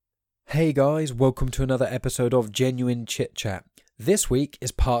Hey guys, welcome to another episode of Genuine Chit Chat. This week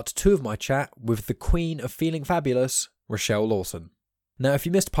is part 2 of my chat with the Queen of Feeling Fabulous, Rochelle Lawson. Now, if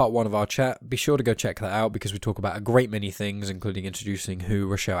you missed part 1 of our chat, be sure to go check that out because we talk about a great many things, including introducing who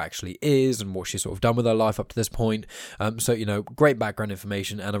Rochelle actually is and what she's sort of done with her life up to this point. Great background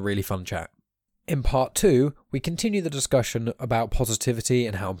information and a really fun chat. In part 2, we continue the discussion about positivity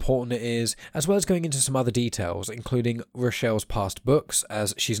and how important it is, as well as going into some other details, including Rochelle's past books,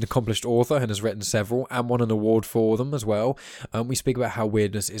 as she's an accomplished author and has written several and won an award for them as well. We speak about how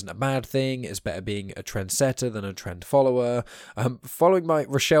weirdness isn't a bad thing, it's better being a trendsetter than a trend follower. Following my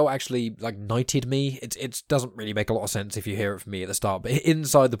Rochelle actually knighted me. It doesn't really make a lot of sense if you hear it from me at the start, but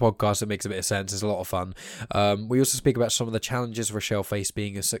inside the podcast it makes a bit of sense. It's a lot of fun. We also speak about some of the challenges Rochelle faced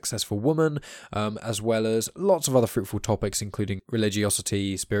being a successful woman, as well as lots of other fruitful topics, including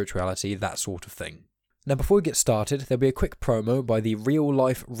religiosity, spirituality, that sort of thing. Now, before we get started, there'll be a quick promo by the Real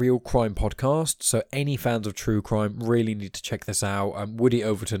Life Real Crime podcast, so any fans of true crime really need to check this out. Woody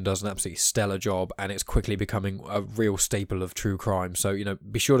Overton does an absolutely stellar job, and it's quickly becoming a real staple of true crime, so,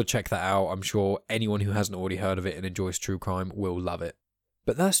 be sure to check that out. I'm sure anyone who hasn't already heard of it and enjoys true crime will love it.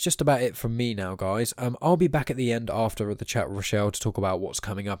 But that's just about it from me now, guys. I'll be back at the end after the chat with Rochelle to talk about what's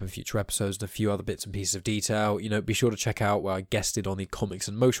coming up in future episodes and a few other bits and pieces of detail. Be sure to check out where I guested on the Comics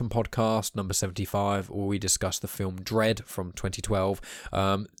and Motion podcast, number 75, where we discussed the film Dread from 2012.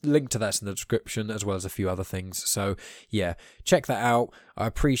 Link to that's in the description, as well as a few other things. So, yeah, check that out. I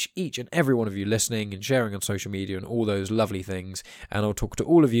appreciate each and every one of you listening and sharing on social media and all those lovely things. And I'll talk to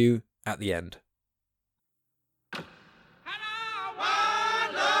all of you at the end.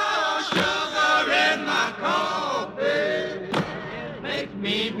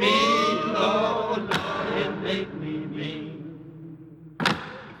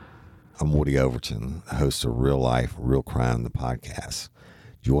 I'm Woody Overton, host of Real Life, Real Crime, the podcast.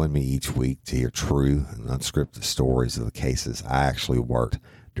 Join me each week to hear true and unscripted stories of the cases I actually worked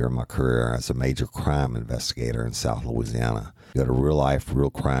during my career as a major crime investigator in South Louisiana. Go to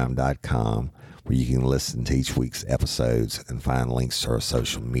realliferealcrime.com where you can listen to each week's episodes and find links to our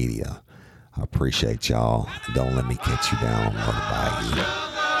social media. I appreciate y'all, and don't let me catch you down on Murder Bayou.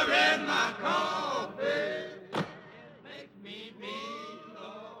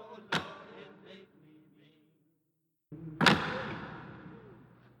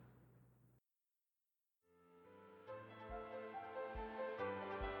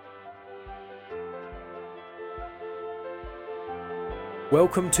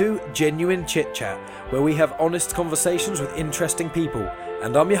 Welcome to Genuine Chit Chat, where we have honest conversations with interesting people.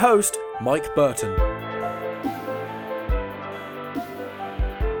 And I'm your host, Mike Burton.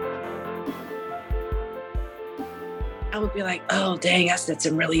 I would be like, oh, dang, I said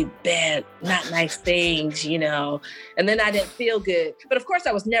some really bad, not nice things, and then I didn't feel good. But of course,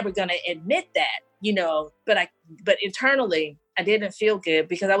 I was never going to admit that, but internally, I didn't feel good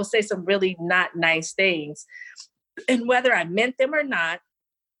because I would say some really not nice things. And whether I meant them or not,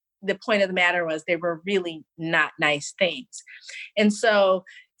 the point of the matter was they were really not nice things. And so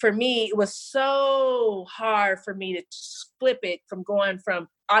for me, it was so hard for me to flip it from going from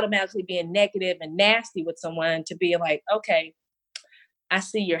automatically being negative and nasty with someone to being like, okay, I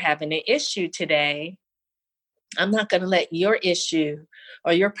see you're having an issue today. I'm not going to let your issue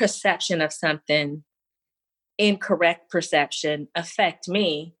or your perception of something, incorrect perception, affect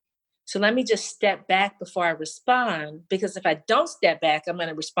me. So let me just step back before I respond, because if I don't step back, I'm going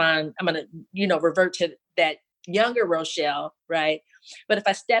to respond. I'm going to, revert to that younger Rochelle, right? But if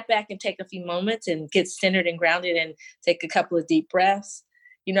I step back and take a few moments and get centered and grounded and take a couple of deep breaths,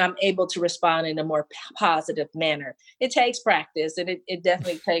 I'm able to respond in a more positive manner. It takes practice, and it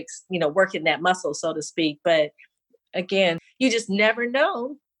definitely takes, working that muscle, so to speak. But again, you just never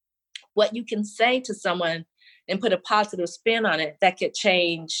know what you can say to someone and put a positive spin on it that could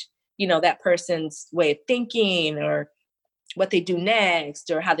change that person's way of thinking or what they do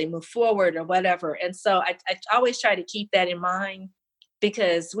next or how they move forward or whatever. And so I always try to keep that in mind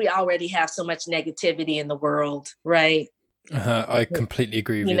because we already have so much negativity in the world, right? I completely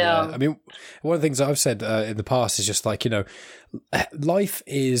agree with you there. I mean, one of the things I've said in the past is just life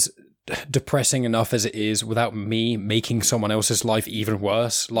is depressing enough as it is without me making someone else's life even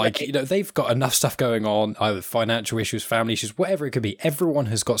worse. They've got enough stuff going on, either financial issues, family issues, whatever it could be. Everyone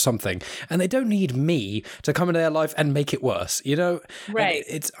has got something, and they don't need me to come into their life and make it worse,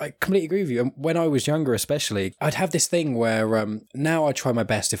 Right. I completely agree with you. And when I was younger, especially, I'd have this thing where now I try my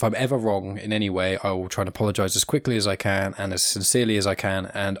best. If I'm ever wrong in any way, I will try and apologize as quickly as I can and as sincerely as I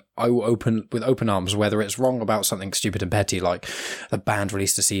can, and I will open with open arms, whether it's wrong about something stupid and petty, like the band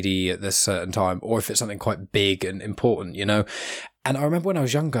released a CD at this certain time, or if it's something quite big and important, And I remember when I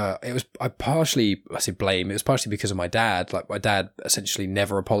was younger, it was I say blame, it was partially because of my dad. Like my dad essentially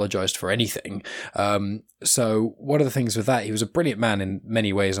never apologized for anything. So one of the things with that, he was a brilliant man in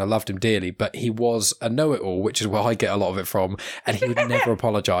many ways. And I loved him dearly, but he was a know-it-all, which is where I get a lot of it from. And he would never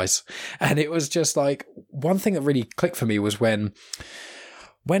apologize. And it was just like, one thing that really clicked for me was when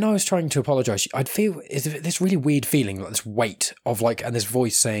I was trying to apologize, I'd feel this really weird feeling, like this weight of like, and this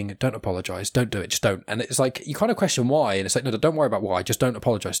voice saying, don't apologize, don't do it, just don't. And it's like, you kind of question why. And it's like, no, don't worry about why, just don't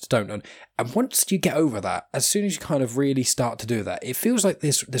apologize, just don't. And once you get over that, as soon as you kind of really start to do that, it feels like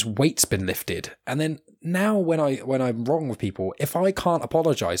this weight's been lifted. And then now when I'm wrong with people, if I can't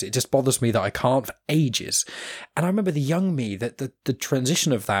apologize, it just bothers me that I can't for ages. And I remember the young me, that the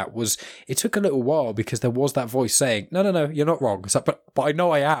transition of that was, it took a little while because there was that voice saying, no, you're not wrong. It's like, but I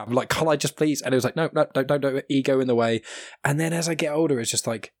know I am. Like, can't I just please? And it was like, no, don't, ego in the way. And then as I get older, it's just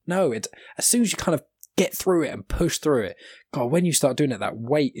like, no, it's as soon as you kind of get through it and push through it, God, when you start doing it, that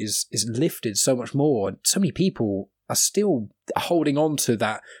weight is lifted so much more. And so many people are still holding on to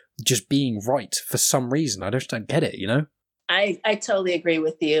that just being right for some reason. I just don't get it, you know? I totally agree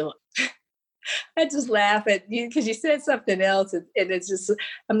with you. I just laugh at you because you said something else, and it's just,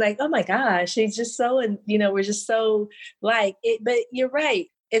 I'm like, oh my gosh, she's just so, and we're just so like it. But you're right.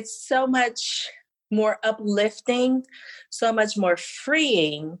 It's so much more uplifting, so much more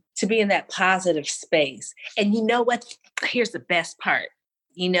freeing to be in that positive space. And you know what? Here's the best part.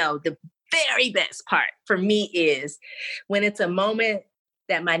 The very best part for me is when it's a moment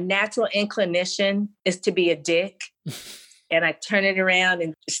that my natural inclination is to be a dick. And I turn it around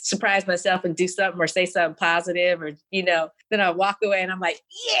and surprise myself and do something or say something positive, or, then I walk away and I'm like,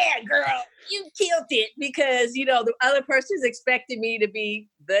 yeah, girl, you killed it, because, the other person's expecting me to be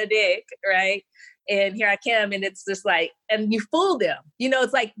the dick, right? And here I come, and it's just like, and you fool them.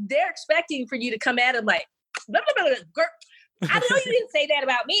 It's like they're expecting for you to come at them like, blah, blah, blah, girl, I know you didn't say that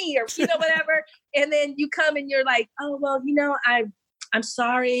about me, or, whatever. And then you come and you're like, oh, well, I'm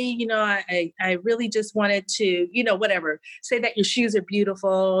sorry, I really just wanted to, whatever, say that your shoes are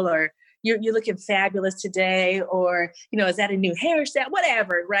beautiful, or you're looking fabulous today, or, is that a new hairstyle,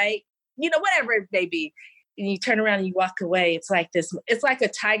 whatever, right? Whatever it may be. And you turn around and you walk away. It's like a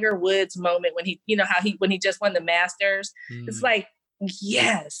Tiger Woods moment when when he just won the Masters. It's like,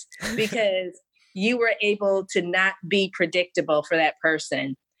 yes, because you were able to not be predictable for that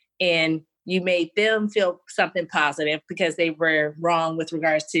person. And you made them feel something positive because they were wrong with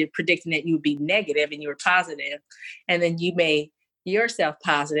regards to predicting that you would be negative and you were positive. And then you made yourself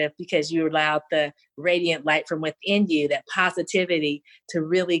positive because you allowed the radiant light from within you, that positivity, to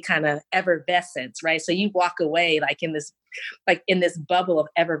really kind of effervescence, right? So you walk away in this bubble of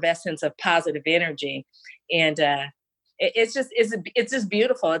effervescence of positive energy. And it's just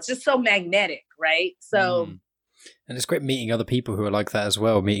beautiful. It's just so magnetic, right? So and it's great meeting other people who are like that as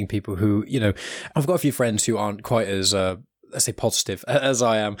well, meeting people who, I've got a few friends who aren't quite as, let's say, positive as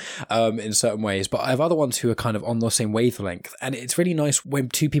I am in certain ways, but I have other ones who are kind of on the same wavelength. And it's really nice when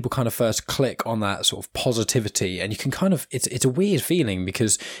two people kind of first click on that sort of positivity, and you can kind of, it's a weird feeling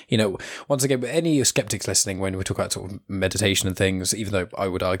because, once again, any skeptics listening, when we talk about sort of meditation and things, even though I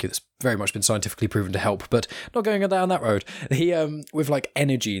would argue that's very much been scientifically proven to help, but not going down that road. With like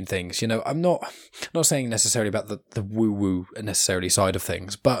energy and things, I'm not saying necessarily about the woo-woo necessarily side of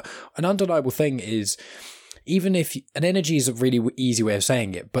things, but an undeniable thing is, even if an energy is a really easy way of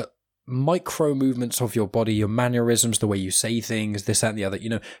saying it, but micro movements of your body, your mannerisms, the way you say things, this, that, and the other,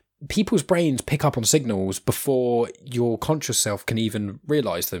 people's brains pick up on signals before your conscious self can even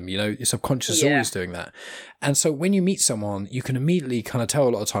realize them. Your subconscious is always doing that. And so when you meet someone, you can immediately kind of tell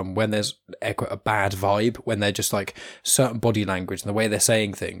a lot of time when there's a bad vibe, when they're just like certain body language and the way they're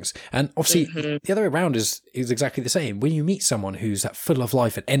saying things. And obviously the other way around is exactly the same. When you meet someone who's that full of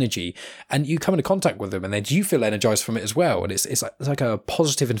life and energy, and you come into contact with them, and then you feel energized from it as well. And it's like a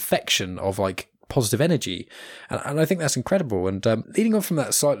positive infection of like positive energy, and I think that's incredible. And leading on from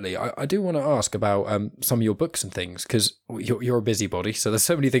that slightly, I do want to ask about some of your books and things, because you're a busybody, so there's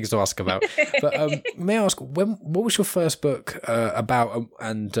so many things to ask about. But may I ask, what was your first book about,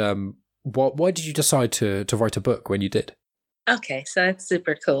 and why did you decide to write a book when you did? Okay, so that's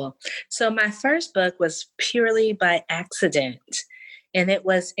super cool. So my first book was purely by accident, and it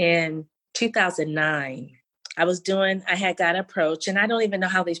was in 2009. I had got approached, and I don't even know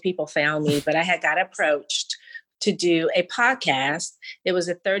how these people found me, but I had got approached to do a podcast. It was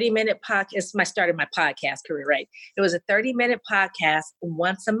a 30-minute podcast. I started my podcast career, right? It was a 30-minute podcast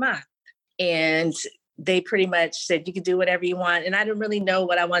once a month. And they pretty much said, you can do whatever you want. And I didn't really know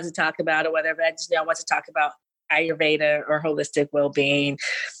what I wanted to talk about or whatever. I just knew I wanted to talk about Ayurveda or holistic well-being.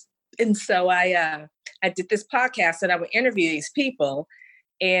 And so I did this podcast and I would interview these people.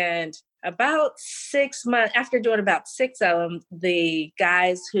 And about 6 months, after doing about 6 of them, the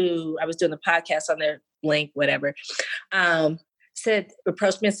guys who I was doing the podcast on their link, whatever,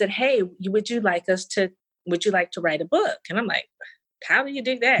 approached me and said, hey, would you like to write a book? And I'm like, how do you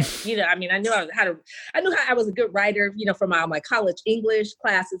do that? I mean, I knew how I was a good writer, from all my college English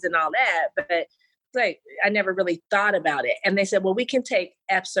classes and all that, but like, I never really thought about it. And they said, well, we can take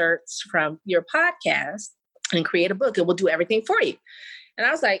excerpts from your podcast and create a book and we'll do everything for you. And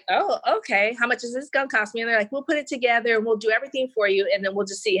I was like, oh, okay. How much is this going to cost me? And they're like, we'll put it together and we'll do everything for you. And then we'll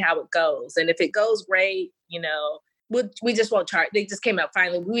just see how it goes. And if it goes great, we just won't charge. They just came out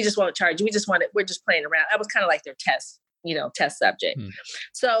finally. We just won't charge you. We're just playing around. I was kind of like their test subject.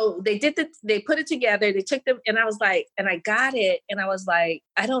 So they put it together. They took them and I was like, and I got it. And I was like,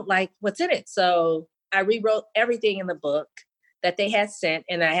 I don't like what's in it. So I rewrote everything in the book that they had sent.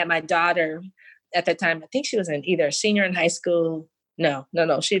 And I had my daughter at that time, I think she was either a senior in high school. No.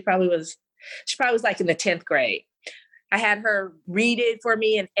 She probably was like in the 10th grade. I had her read it for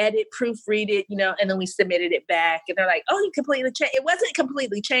me and proofread it, and then we submitted it back. And they're like, oh, you completely changed. It wasn't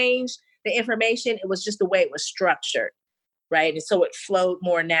completely changed, the information. It was just the way it was structured, right? And so it flowed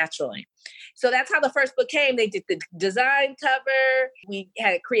more naturally. So that's how the first book came. They did the design cover. We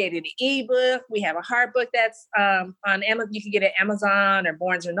had created an ebook. We have a hard book that's on Amazon. You can get it at Amazon or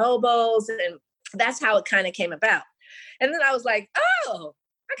Barnes & Nobles. And that's how it kind of came about. And then I was like, oh,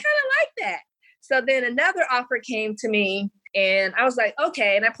 I kind of like that. So then another offer came to me and I was like,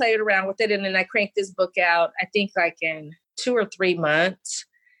 okay. And I played around with it. And then I cranked this book out, I think like in 2 or 3 months,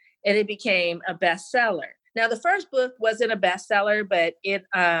 and it became a bestseller. Now, the first book wasn't a bestseller, but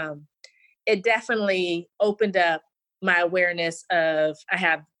it definitely opened up my awareness of I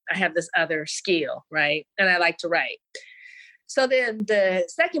have this other skill, right? And I like to write. So then the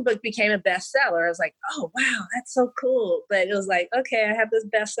second book became a bestseller. I was like, oh, wow, that's so cool. But it was like, okay, I have this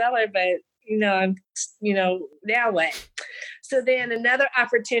bestseller, but, now what? So then another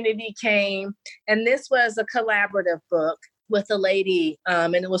opportunity came, and this was a collaborative book with a lady,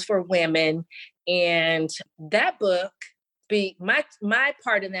 and it was for women. And that book, my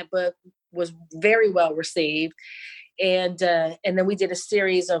part in that book was very well received. And then we did a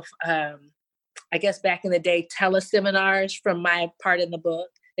series of, I guess back in the day, teleseminars from my part in the book,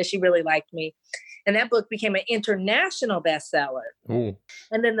 and she really liked me. And that book became an international bestseller. Ooh.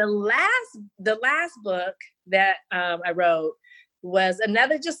 And then the last book that I wrote was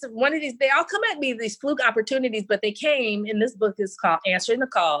another, just one of these, they all come at me, these fluke opportunities, but they came, and this book is called Answering the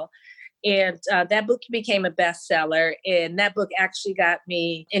Call. And that book became a bestseller. And that book actually got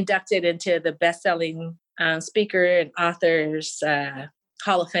me inducted into the best-selling speaker and authors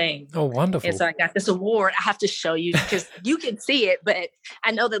Hall of Fame. Oh, wonderful. And so I got this award. I have to show you because you can see it, but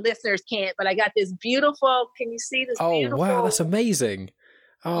I know the listeners can't. But I got this beautiful, can you see this beautiful? Oh, wow, that's amazing.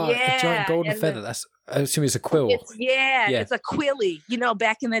 Oh, yeah, a giant golden feather. That's, I assume it's a quill. It's a quilly.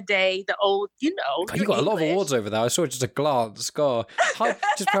 Back in the day, the old, you got a lot of awards over there. I saw just a glance scar.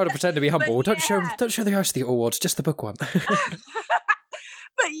 Just proud to pretend to be humble. Don't show the rest of the awards, just the book one. But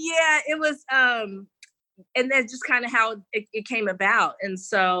yeah, it was and that's just kind of how it came about. And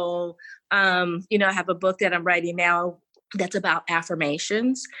so I have a book that I'm writing now that's about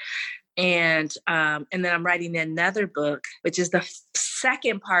affirmations. And then I'm writing another book, which is the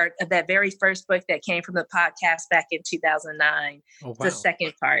second part of that very first book that came from the podcast back in 2009. Oh, wow. The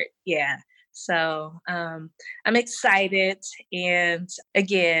second part. Yeah. So I'm excited. And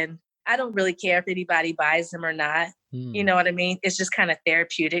again, I don't really care if anybody buys them or not. You know what I mean? It's just kind of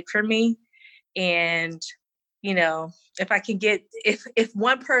therapeutic for me. And, if I can get, if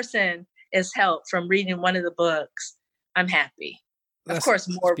one person is helped from reading one of the books, I'm happy. Of course,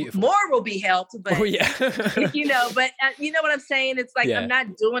 more will be helped, but but you know what I'm saying? It's like, I'm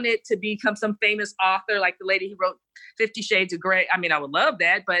not doing it to become some famous author like the lady who wrote 50 Shades of Grey. I mean, I would love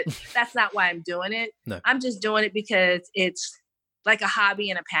that, but that's not why I'm doing it. No. I'm just doing it because it's like a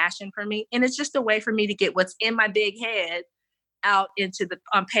hobby and a passion for me. And it's just a way for me to get what's in my big head out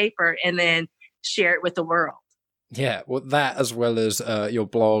on paper and then share it with the world. Yeah, well, that as well as your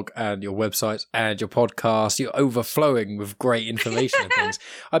blog and your websites and your podcast, you're overflowing with great information and things.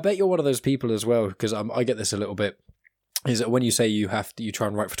 I bet you're one of those people as well, because I get this a little bit, is that when you say you try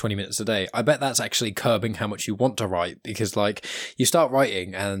and write for 20 minutes a day, I bet that's actually curbing how much you want to write, because like you start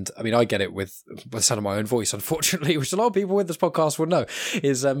writing, and I mean, I get it with the sound of my own voice, unfortunately, which a lot of people with this podcast will know,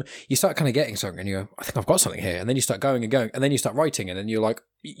 is you start kind of getting something and you go, I think I've got something here. And then you start going and going, and then you start writing, and then you're like,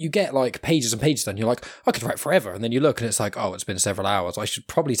 you get like pages and pages done. You're like, I could write forever. And then you look and it's like, oh, it's been several hours. I should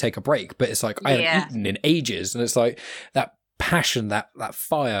probably take a break. But it's like, I haven't eaten in ages. And it's like that passion, that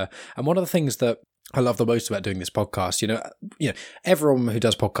fire. And one of the things that I love the most about doing this podcast, everyone who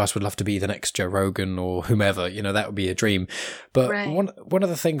does podcasts would love to be the next Joe Rogan or whomever, that would be a dream. But Right. one of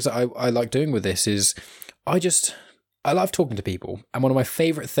the things that I like doing with this is I love talking to people. And one of my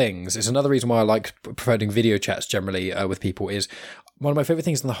favorite things is another reason why I like prefer doing video chats generally with people is one of my favorite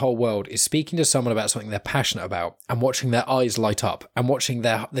things in the whole world is speaking to someone about something they're passionate about and watching their eyes light up and watching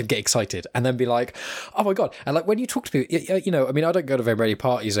them get excited and then be like, oh my God. And like when you talk to people, I mean, I don't go to very many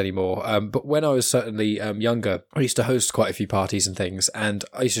parties anymore. But when I was certainly younger, I used to host quite a few parties and things. And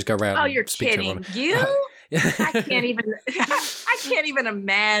I used to just go around. Oh, and you're speak kidding. To You? I can't even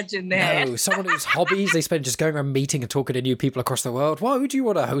imagine that. No, someone whose hobbies they spend just going around meeting and talking to new people across the world. Why would you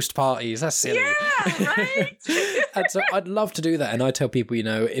want to host parties? That's silly. Yeah, right. And so I'd love to do that. And I tell people,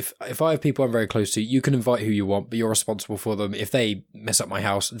 if I have people I'm very close to, you can invite who you want, but you're responsible for them. If they mess up my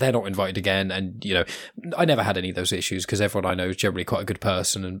house, they're not invited again. And, I never had any of those issues because everyone I know is generally quite a good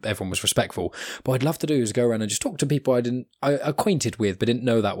person and everyone was respectful. But I'd love to do is go around and just talk to people I acquainted with, but didn't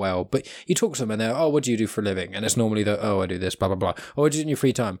know that well. But you talk to them and they're, oh, what do you do for a living? And it's normally I do this, blah, blah, blah. Oh, what do you do in your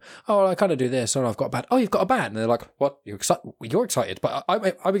free time? Oh, I kind of do this. Oh, I've got a band. Oh, you've got a band. And they're like, what? You're excited, but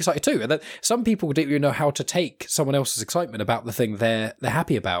I'm excited too. And then some people don't even know how to take someone else's excitement about the thing they're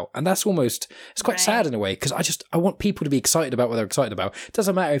happy about. And that's it's quite sad in a way because I want people to be excited about what they're excited about. It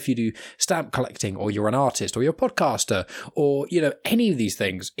doesn't matter if you do stamp collecting or you're an artist or you're a podcaster or, any of these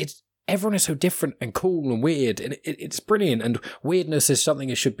things. Everyone is so different and cool and weird and it's brilliant. And weirdness is something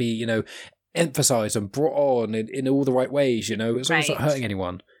that should be, emphasized and brought on in all the right ways, as long as it's not hurting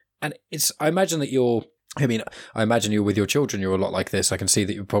anyone. And I imagine that I imagine you're with your children, you're a lot like this. I can see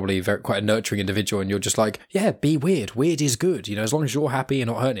that you're probably quite a nurturing individual and you're just like, yeah, be weird. Weird is good. As long as you're happy and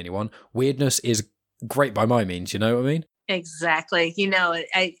not hurting anyone, weirdness is great by my means. You know what I mean? Exactly.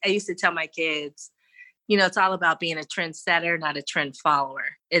 I used to tell my kids, it's all about being a trendsetter, not a trend follower.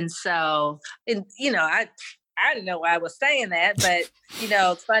 And so, I didn't know why I was saying that, but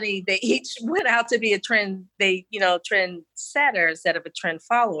it's funny. They each went out to be a trend. Trend setter instead of a trend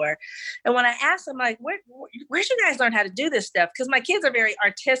follower. And when I asked them, like, where'd you guys learn how to do this stuff? Because my kids are very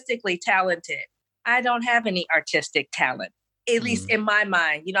artistically talented. I don't have any artistic talent, at least in my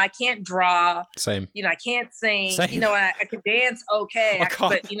mind. I can't draw. Same. I can't sing. Same. I can dance okay,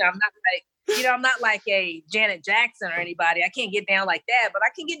 but I'm not like. I'm not like a Janet Jackson or anybody. I can't get down like that, but I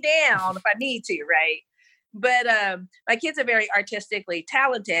can get down if I need to, right? But my kids are very artistically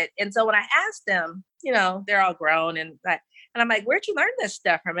talented. And so when I asked them, they're all grown and I'm like, where'd you learn this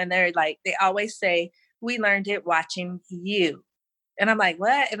stuff from? And they're like, they always say, we learned it watching you. And I'm like,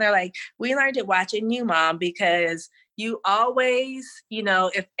 what? And they're like, we learned it watching you, Mom, because you always,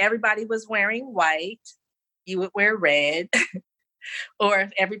 if everybody was wearing white, you would wear red. Or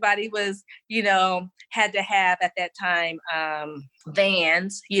if everybody was, had to have at that time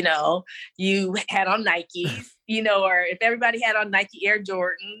Vans, you had on Nikes, or if everybody had on Nike Air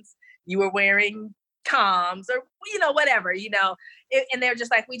Jordans, you were wearing Toms or, whatever, and they're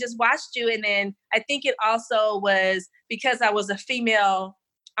just like, we just watched you. And then I think it also was because I was a female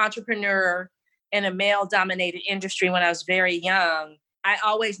entrepreneur in a male dominated industry when I was very young. I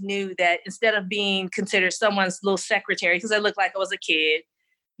always knew that instead of being considered someone's little secretary, because I looked like I was a kid,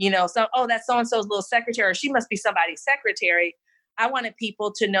 that's so-and-so's little secretary, or she must be somebody's secretary. I wanted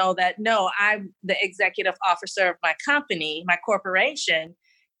people to know that, no, I'm the executive officer of my company, my corporation.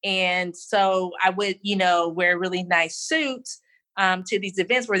 And so I would, wear really nice suits to these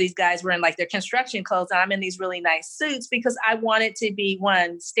events where these guys were in like their construction clothes. And I'm in these really nice suits because I wanted to be,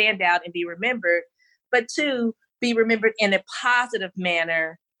 one, stand out and be remembered, but two, be remembered in a positive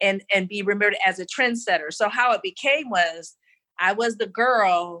manner and be remembered as a trendsetter. So how it became was I was the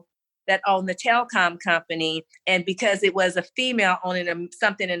girl that owned the telecom company. And because it was a female owning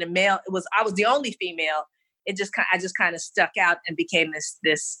something in a male, I was the only female. I just kind of stuck out and became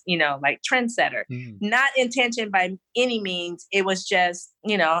this, like trendsetter, not intention by any means. It was just,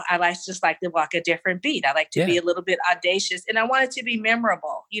 I just like to walk a different beat. I like to be a little bit audacious and I want it to be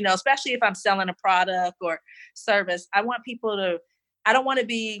memorable, especially if I'm selling a product or service. I don't want to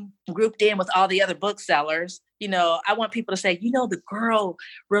be grouped in with all the other booksellers. I want people to say, the girl,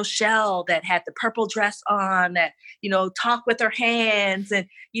 Rochelle, that had the purple dress on, that, talked with her hands and,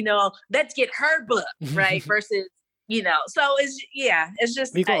 let's get her book, right? Versus, So it's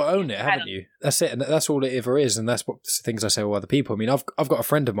just you've got to own it, haven't you? That's it, and that's all it ever is, and that's what things I say to other people. I mean, I've got a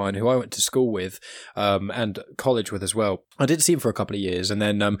friend of mine who I went to school with, and college with as well. I didn't see him for a couple of years, and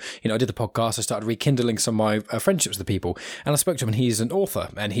then I did the podcast. I started rekindling some of my friendships with the people, and I spoke to him, and he's an author,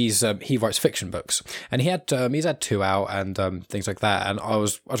 and he writes fiction books, and he's had 2 out and things like that, and I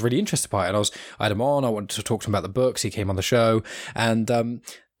was really interested by it, and I had him on. I wanted to talk to him about the books. He came on the show, and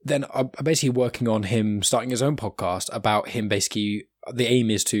then I'm basically working on him starting his own podcast about him basically. The aim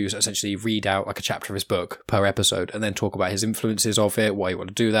is to essentially read out like a chapter of his book per episode and then talk about his influences of it, why you want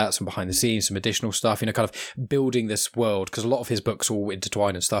to do that, some behind the scenes, some additional stuff, kind of building this world, because a lot of his books all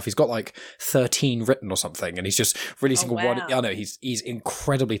intertwine and stuff. He's got like 13 written or something, and he's just releasing one. I know he's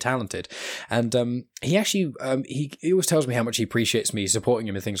incredibly talented, and he actually he always tells me how much he appreciates me supporting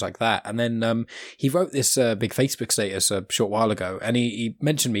him and things like that. And then he wrote this big Facebook status a short while ago, and he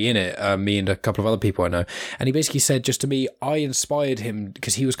mentioned me in it, me and a couple of other people I know, and he basically said just to me, I inspired him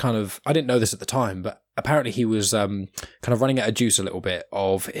because he was kind of, I didn't know this at the time, but apparently he was kind of running out of juice a little bit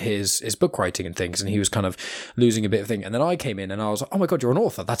of his book writing and things, and he was kind of losing a bit of thing. And then I came in and I was like, oh my God, you're an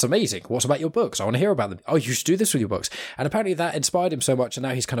author. That's amazing. What's about your books? I want to hear about them. Oh, you should do this with your books. And apparently that inspired him so much, and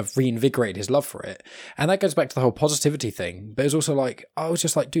now he's kind of reinvigorated his love for it. And that goes back to the whole positivity thing. But it's also like, I was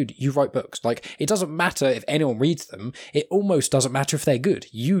just like, dude, you write books. Like, it doesn't matter if anyone reads them. It almost doesn't matter if they're good.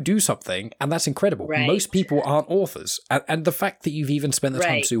 You do something, and that's incredible. Right. Most people aren't authors. And the fact that you've even spent the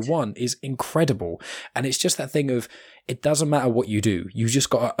time to do one is incredible. And it's just that thing of, it doesn't matter what you do, you just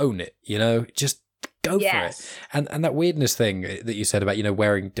got to own it, just go for it. And that weirdness thing that you said about,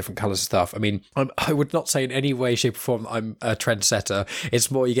 wearing different colours of stuff. I mean, I would not say in any way, shape or form I'm a trendsetter.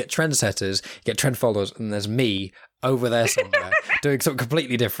 It's more, you get trendsetters, you get trend followers, and there's me over there somewhere doing something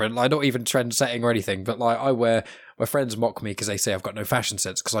completely different, like not even trend setting or anything, but like my friends mock me because they say I've got no fashion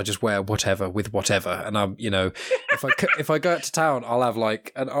sense because I just wear whatever with whatever. And I'm, if I go out to town, I'll have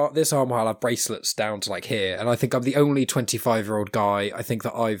like this arm, I'll have bracelets down to like here. And I think I'm the only 25-year-old guy I think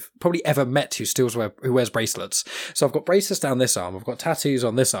that I've probably ever met who wears bracelets. So I've got bracelets down this arm, I've got tattoos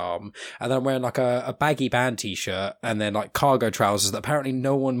on this arm, and then I'm wearing like a baggy band t-shirt and then like cargo trousers that apparently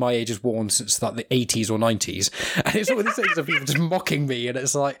no one my age has worn since like the 80s or 90s. And it's all these things of people just mocking me, and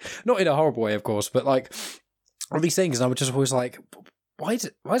it's like, not in a horrible way, of course, but like all these things, and I was just always like, why does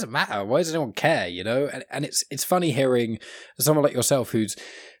it matter? Why does anyone care? And it's funny hearing someone like yourself who's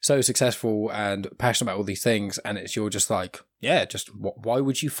so successful and passionate about all these things, and you're just like, yeah, just why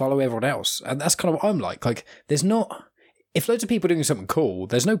would you follow everyone else? And that's kind of what I'm like. Like, there's not. If loads of people are doing something cool,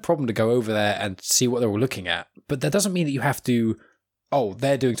 there's no problem to go over there and see what they're all looking at. But that doesn't mean that you have to. Oh,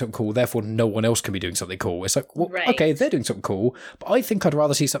 they're doing something cool, therefore no one else can be doing something cool. It's like, well, right. Okay, they're doing something cool, but I think I'd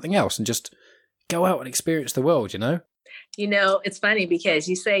rather see something else and just go out and experience the world, It's funny because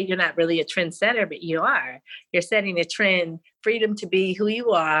you say you're not really a trendsetter, but you are. You're setting a trend, freedom to be who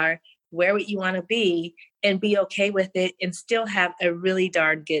you are, wear what you want to be, and be okay with it and still have a really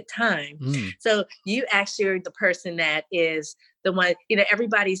darn good time. So you actually are the person that is the one,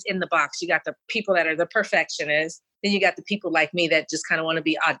 everybody's in the box. You got the people that are the perfectionists. Then you got the people like me that just kind of want to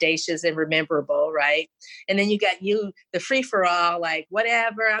be audacious and rememberable, right? And then you got you, the free for all, like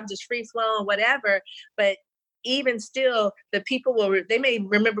whatever, I'm just free flowing, whatever. But even still, the people they may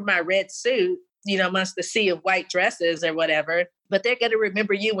remember my red suit, amongst the sea of white dresses or whatever, but they're going to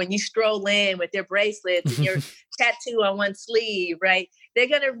remember you when you stroll in with your bracelets and your tattoo on one sleeve, right?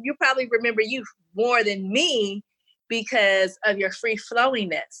 You probably remember you more than me because of your free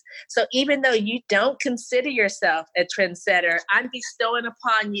flowingness. So even though you don't consider yourself a trendsetter, I'm bestowing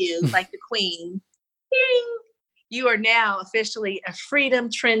upon you, like the queen, ding, you are now officially a freedom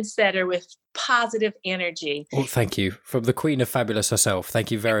trendsetter with positive energy. Oh, thank you. From the Queen of Fabulous herself.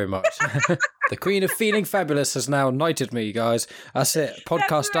 Thank you very much. The Queen of Feeling Fabulous has now knighted me, guys. That's it.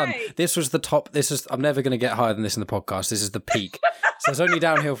 Podcast done. This was the top. I'm never going to get higher than this in the podcast. This is the peak. So it's only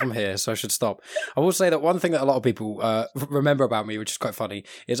downhill from here, so I should stop. I will say that one thing that a lot of people remember about me, which is quite funny,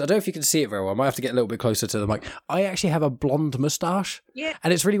 is I don't know if you can see it very well. I might have to get a little bit closer to the mic. I actually have a blonde moustache. Yeah.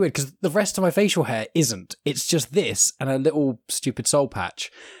 And it's really weird because the rest of my facial hair isn't. It's just this and a little stupid soul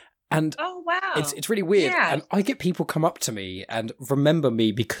patch. And oh wow, it's really weird. Yeah. And I get people come up to me and remember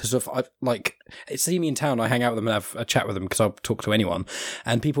me because of see me in town. I hang out with them and have a chat with them because I'll talk to anyone.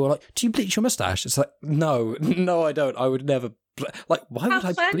 And people are like, "Do you bleach your mustache?" It's like, no, I don't. I would never. Like, why would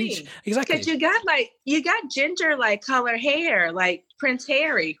I bleach? Exactly. Because you got ginger like color hair, like Prince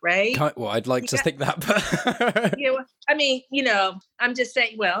Harry, right? Well, I'd like to think that, but I mean, I'm just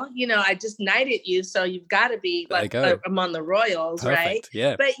saying. Well, I just knighted you, so you've got to be like among the royals, perfect, right?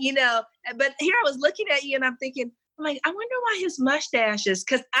 Yeah. But but here I was looking at you, and I'm thinking, I'm like, I wonder why his mustache is.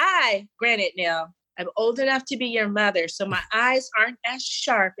 Because granted, now I'm old enough to be your mother, so my eyes aren't as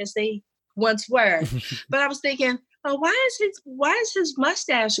sharp as they once were. But I was thinking, oh, why is his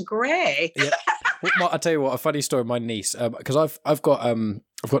mustache gray? Yeah. Well, I'll tell you what, a funny story. My niece, because I've got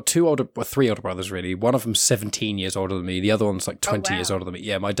three older brothers really. One of them's 17 years older than me. The other one's like 20 years older than me.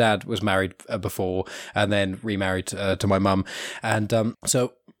 Yeah, my dad was married before and then remarried to my mum, and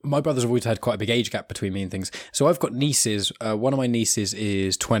so my brothers have always had quite a big age gap between me and things. So I've got nieces. One of my nieces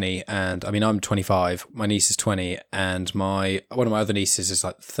is 20, and I mean I'm 25. My niece is 20, and one of my other nieces is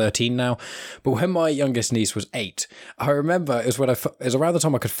like 13 now. But when my youngest niece was 8, I remember it was around the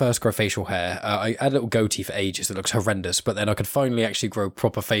time I could first grow facial hair. I had a little goatee for ages that looked horrendous, but then I could finally actually grow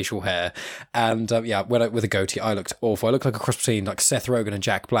proper facial hair. And with a goatee, I looked awful. I looked like a cross between like Seth Rogen and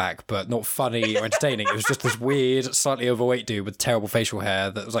Jack Black, but not funny or entertaining. It was just this weird, slightly overweight dude with terrible facial hair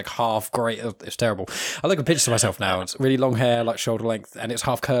that was like half grey. It's terrible. I look at pictures of myself now. It's really long hair, like shoulder length, and it's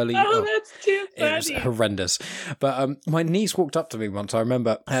half curly. Oh, that's too funny. It was horrendous. But my niece walked up to me once, I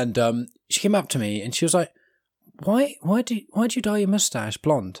remember, and she came up to me and she was like, why'd you dye your mustache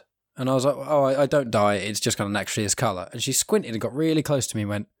blonde? And I was like, oh, I don't dye it. It's just kind of naturally his colour. And she squinted and got really close to me and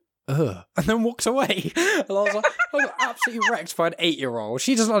went, ugh, and then walked away. And I was like, I got absolutely wrecked by an 8-year-old.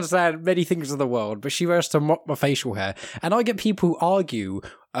 She doesn't understand many things in the world, but she wears to mock my facial hair. And I get people who argue,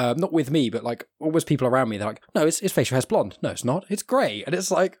 not with me, but like always people around me. They're like, no, his facial hair's blonde. No, it's not. It's grey. And it's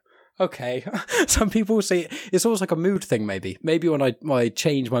like, okay. Some people say it's almost like a mood thing, maybe. Maybe when I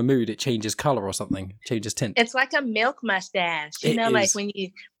change my mood, it changes colour or something, changes tint. It's like a milk mustache. Like when you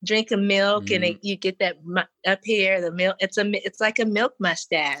drink a milk and you get that up here, the milk, it's like a milk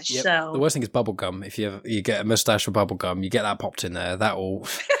mustache. Yep. So the worst thing is bubble gum. If you get a mustache for bubble gum, you get that popped in there, that will...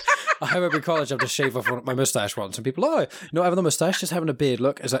 I remember in college I had to shave off my mustache once, and people, not having a mustache, just having a beard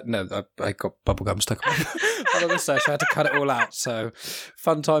look. Is that no? I got bubble gum stuck on the mustache. I had to cut it all out. So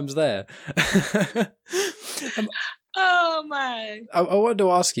fun times there. Oh my! I wanted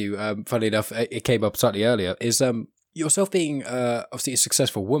to ask you. Funny enough, it came up slightly earlier. Is yourself being obviously a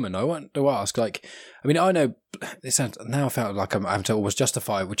successful woman? I want to ask. Like, I mean, I know this sounds now. I felt like I'm having to almost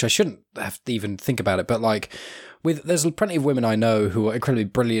justify, which I shouldn't have to even think about it. But like, there's plenty of women I know who are incredibly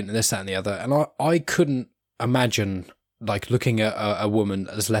brilliant in this, that, and the other, and I couldn't imagine like looking at a woman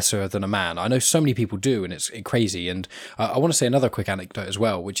as lesser than a man. I know so many people do, and it's crazy. And I want to say another quick anecdote as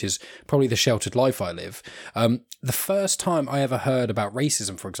well, which is probably the sheltered life I live. The first time I ever heard about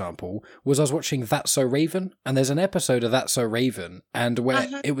racism, for example, was I was watching That's So Raven, and there's an episode of That's So Raven, and where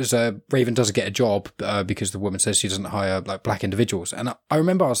it was Raven doesn't get a job because the woman says she doesn't hire like black individuals. And I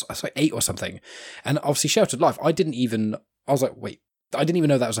remember I was like 8 or something, and obviously sheltered life. I was like, wait. I didn't even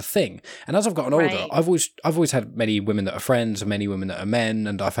know that was a thing. And as I've gotten older, I've always had many women that are friends and many women that are men.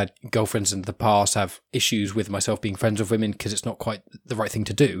 And I've had girlfriends in the past have issues with myself being friends with women because it's not quite the right thing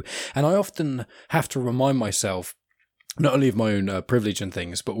to do. And I often have to remind myself not only of my own privilege and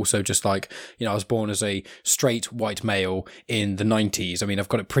things, but also just like, I was born as a straight white male in the 90s. I mean, I've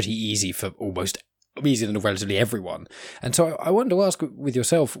got it pretty easy for almost easier than relatively everyone. And so I wanted to ask with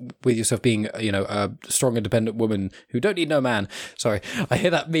yourself being, a strong, independent woman who don't need no man. Sorry, I hear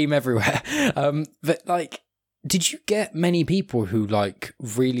that meme everywhere. But like, did you get many people who like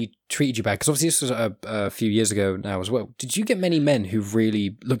really treated you bad? Because obviously this was a few years ago now as well. Did you get many men who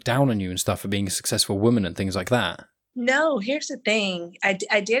really looked down on you and stuff for being a successful woman and things like that? No, here's the thing. I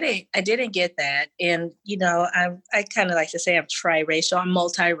didn't get that. And, I kind of like to say I'm triracial. I'm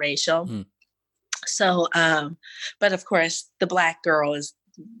multiracial. So, but of course the Black girl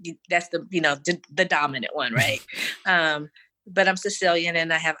that's the dominant one, right? But I'm Sicilian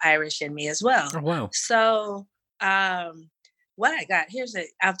and I have Irish in me as well. Oh, wow. So, what I got,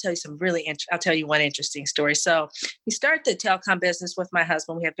 I'll tell you one interesting story. So we started the telecom business with my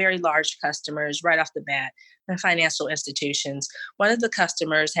husband. We have very large customers right off the bat and financial institutions. One of the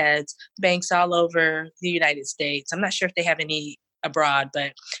customers has banks all over the United States. I'm not sure if they have any abroad,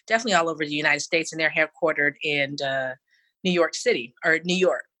 but definitely all over the United States, and they're headquartered in New York City or New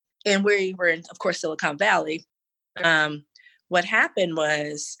York. And we were in, of course, Silicon Valley. What happened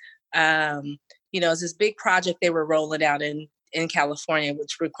was, it was this big project they were rolling out in California,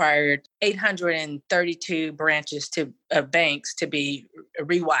 which required 832 branches of banks to be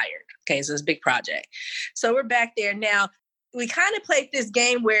rewired. Okay, so it's a big project. So we're back there now. We kind of played this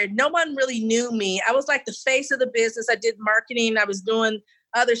game where no one really knew me. I was like the face of the business. I did marketing. I was doing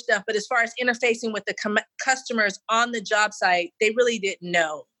other stuff. But as far as interfacing with the customers on the job site, they really didn't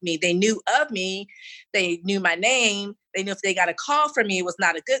know me. They knew of me. They knew my name. They knew if they got a call from me, it was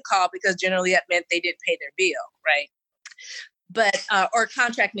not a good call because generally that meant they didn't pay their bill, right? But or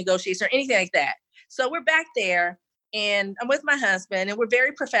contract negotiation or anything like that. So we're back there. and I'm with my husband, and we're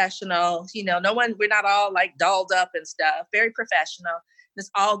very professional. You know, we're not all like dolled up and stuff. Very professional.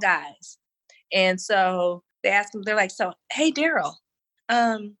 It's all guys. And so they ask him, they're like, so, hey, Daryl,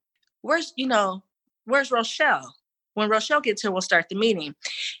 where's Rochelle? When Rochelle gets here, we'll start the meeting.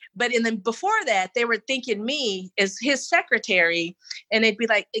 But before that, they were thinking me as his secretary, and they'd be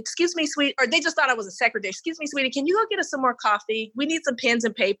like, excuse me, sweet, or they just thought I was a secretary. Excuse me, sweetie, can you go get us some more coffee? We need some pens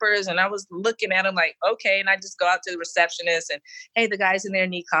and papers. And I was looking at them like, okay. And I just go out to the receptionist and, hey, the guys in there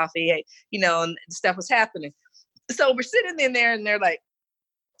need coffee, hey, and stuff was happening. So we're sitting in there, and they're like,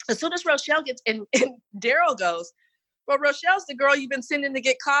 as soon as Rochelle gets in, and Daryl goes, well, Rochelle's the girl you've been sending to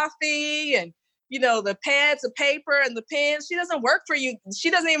get coffee and, the pads, the paper, and the pens. She doesn't work for you. She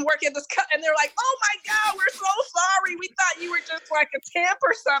doesn't even work at this. And they're like, oh my God, we're so sorry. We thought you were just like a temp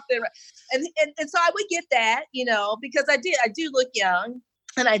or something. And so I would get that, because I do look young,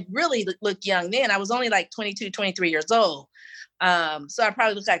 and I really look young then. I was only like 22, 23 years old. So I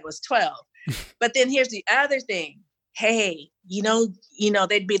probably looked like I was 12. But then here's the other thing. Hey,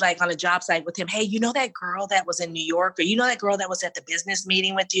 they'd be like on a job site with him. Hey, that girl that was in New York, or that girl that was at the business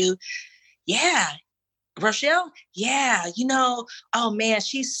meeting with you? Yeah. Rochelle? Yeah. Oh man,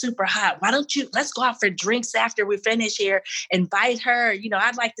 she's super hot. Why don't let's go out for drinks after we finish here, invite her.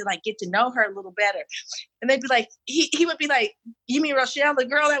 I'd like to get to know her a little better. And they'd be like, he would be like, you mean Rochelle, the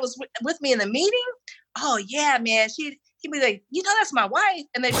girl that was with me in the meeting? Oh yeah, man. He'd be like, that's my wife.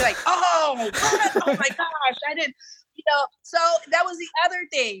 And they'd be like, oh, what? Oh my gosh, I didn't, so that was the other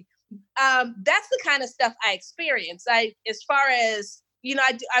thing. That's the kind of stuff I experienced. As far as,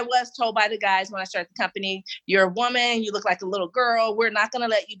 I was told by the guys when I started the company, you're a woman, you look like a little girl. We're not going to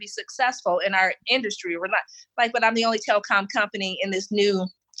let you be successful in our industry. We're not but I'm the only telecom company in this new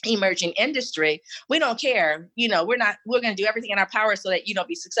emerging industry. We don't care. We're going to do everything in our power so that you don't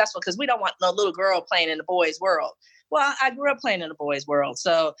be successful, because we don't want no little girl playing in the boys' world. Well, I grew up playing in the boys' world.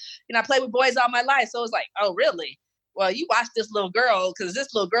 So, I played with boys all my life. So it was like, oh, really? Well, you watch this little girl, because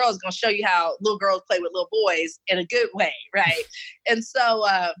this little girl is going to show you how little girls play with little boys in a good way, right? And so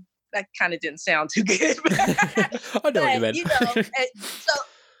that kind of didn't sound too good. I know what you meant.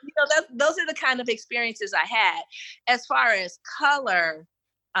 Those are the kind of experiences I had. As far as color,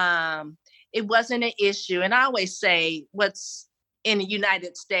 it wasn't an issue. And I always say what's in the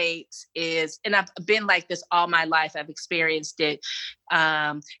United States is, and I've been like this all my life, I've experienced it,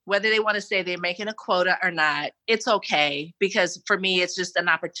 whether they want to say they're making a quota or not, it's okay. Because for me, it's just an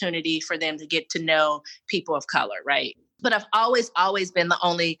opportunity for them to get to know people of color, right? But I've always been the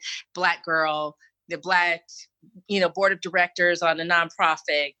only Black girl, the Black, board of directors on a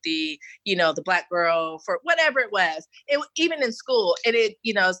nonprofit, the Black girl for whatever it was. Even in school,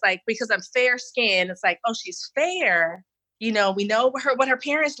 it's like, because I'm fair skinned, it's like, oh, she's fair. We know what her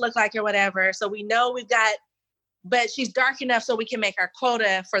parents look like or whatever. So we know but she's dark enough so we can make our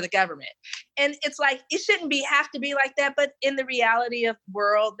quota for the government. And it's like, it shouldn't have to be like that. But in the reality of the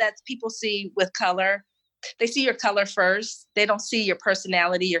world that people see with color, they see your color first. They don't see your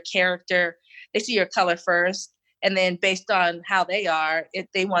personality, your character. They see your color first. And then based on how they are, if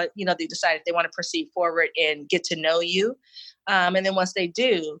they want, they decide if they want to proceed forward and get to know you. And then once they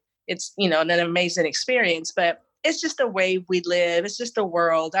do, it's, an amazing experience. But it's just the way we live. It's just the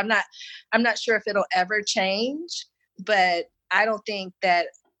world. I'm not sure if it'll ever change, but I don't think that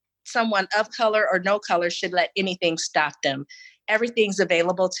someone of color or no color should let anything stop them. Everything's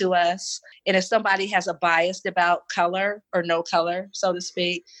available to us. And if somebody has a bias about color or no color, so to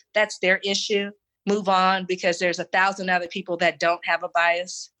speak, that's their issue. Move on, because there's 1,000 other people that don't have a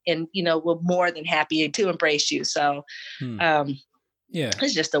bias and, we're more than happy to embrace you. So,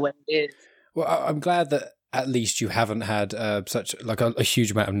 it's just the way it is. Well, I'm glad that at least you haven't had such like a huge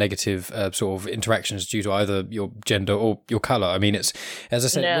amount of negative sort of interactions due to either your gender or your color. I mean, it's, as I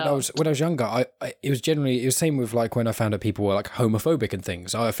said, when I was younger, it was the same with like when I found out people were like homophobic and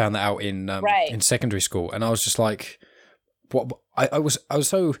things. I found that out in secondary school, and I was just like, what? I was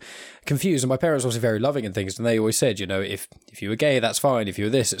so confused, and my parents were also very loving and things, and they always said, if you were gay, that's fine. If you were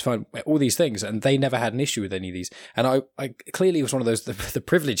this, it's fine. All these things, and they never had an issue with any of these. And I clearly was one of those the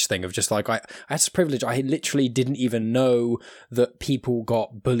privilege thing of just like I had this privilege. I literally didn't even know that people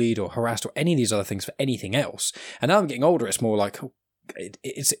got bullied or harassed or any of these other things for anything else. And now I'm getting older, it's more like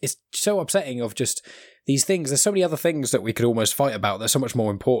it's so upsetting of just these things, there's so many other things that we could almost fight about. They're so much more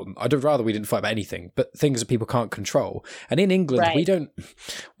important. I'd rather we didn't fight about anything, but things that people can't control. And in England, Right.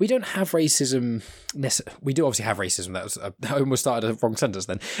 we don't have racism. We do obviously have racism. That was, I almost started a wrong sentence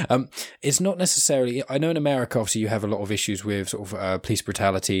then. It's not necessarily, I know in America, obviously you have a lot of issues with sort of police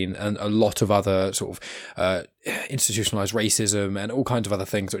brutality and a lot of other sort of institutionalized racism and all kinds of other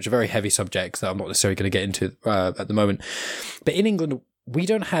things, which are very heavy subjects that I'm not necessarily going to get into at the moment. But in England, we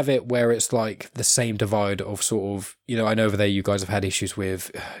don't have it where it's like the same divide of sort of, you know, I know over there you guys have had issues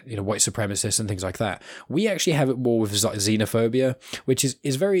with, you know, white supremacists and things like that. We actually have it more with like xenophobia, which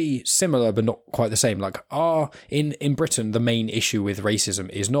is very similar but not quite the same. Like in Britain, the main issue with racism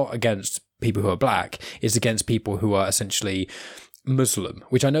is not against people who are black, it's against people who are essentially Muslim,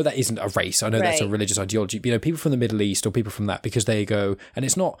 which I know that isn't a race. I know that's a religious ideology. But, you know, people from the Middle East or people from that, because they go, and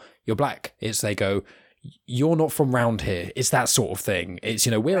it's not you're black, it's they go, you're not from round here. It's that sort of thing. It's,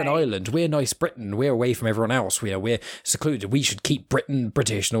 you know, we're an island. We're nice Britain. We're away from everyone else. We're secluded. We should keep Britain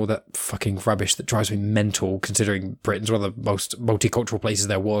British and all that fucking rubbish that drives me mental, considering Britain's one of the most multicultural places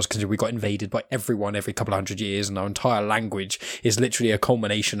there was, considering we got invaded by everyone every couple of hundred years, and our entire language is literally a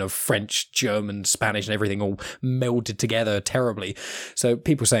culmination of French, German, Spanish and everything all melded together terribly. So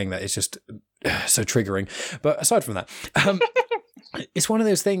people saying that is just so triggering. But aside from that, it's one of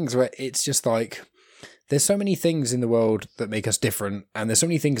those things where it's just like, there's so many things in the world that make us different, and there's so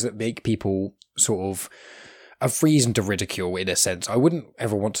many things that make people sort of a reason to ridicule, in a sense. I wouldn't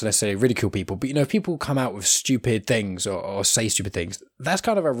ever want to necessarily ridicule people, but, you know, if people come out with stupid things or say stupid things, that's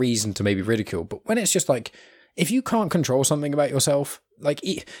kind of a reason to maybe ridicule. But when it's just like, if you can't control something about yourself, like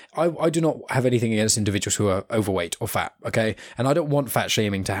I do not have anything against individuals who are overweight or fat, okay? And I don't want fat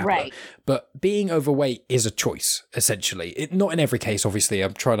shaming to happen. Right. But being overweight is a choice, essentially. Not in every case, obviously.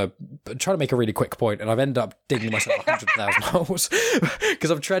 I'm trying to make a really quick point, and I've ended up digging myself 100,000 holes because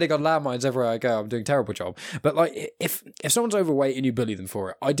I'm treading on landmines everywhere I go. I'm doing a terrible job. But like, if someone's overweight and you bully them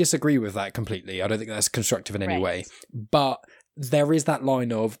for it, I disagree with that completely. I don't think that's constructive in any way. But there is that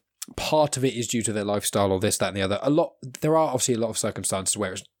line of, part of it is due to their lifestyle or this, that, and the other. There are obviously a lot of circumstances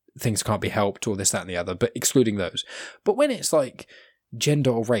where things can't be helped or this, that, and the other, but excluding those. But when it's like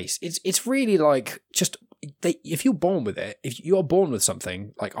gender or race, it's really like just, if you're born with it, if you are born with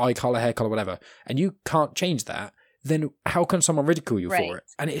something like eye color, hair color, whatever, and you can't change that, then how can someone ridicule you for it?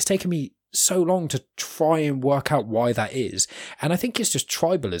 And it's taken me so long to try and work out why that is. And I think it's just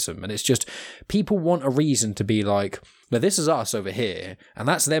tribalism, and it's just people want a reason to be like, now this is us over here and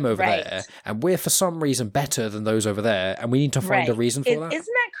that's them over there, and we're for some reason better than those over there, and we need to find a reason for that. Isn't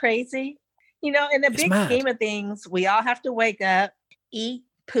that crazy? You know, in the big scheme of things, we all have to wake up, eat,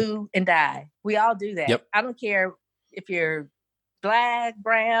 poo, and die. We all do that. Yep. I don't care if you're black,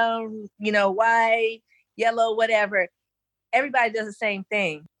 brown, you know, white, yellow, whatever. Everybody does the same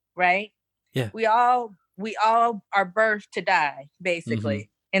thing, right? Yeah. We all are birthed to die, basically.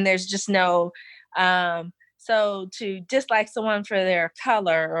 And there's just no so to dislike someone for their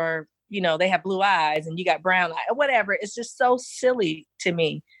color, or, you know, they have blue eyes and you got brown eyes, or whatever, it's just so silly to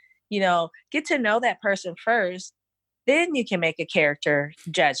me. You know, get to know that person first, then you can make a character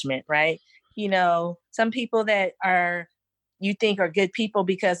judgment, right? You know, some people that you think are good people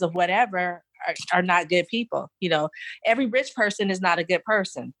because of whatever are not good people. You know, every rich person is not a good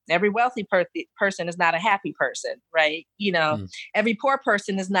person. Every wealthy person is not a happy person, right? You know, every poor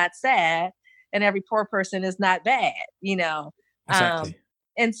person is not sad, and every poor person is not bad, you know. Exactly.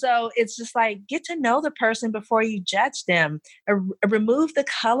 And so it's just like, get to know the person before you judge them. Remove the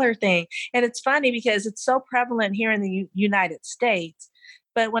color thing. And it's funny because it's so prevalent here in the United States.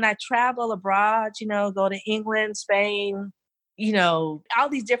 But when I travel abroad, you know, go to England, Spain, you know, all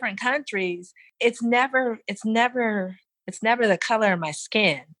these different countries, it's never the color of my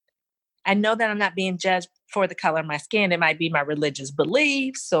skin. I know that I'm not being judged for the color of my skin. It might be my religious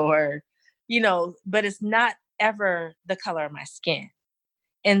beliefs or, you know, but it's not ever the color of my skin.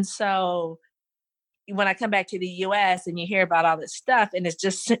 And so when I come back to the US and you hear about all this stuff, and it's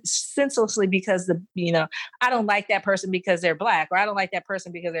just senselessly because I don't like that person because they're black, or I don't like that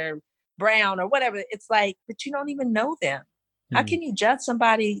person because they're brown or whatever. It's like, but you don't even know them. How can you judge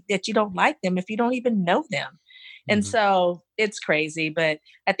somebody that you don't like them if you don't even know them? And so it's crazy. But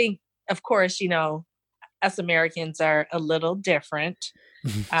I think, of course, you know, us Americans are a little different.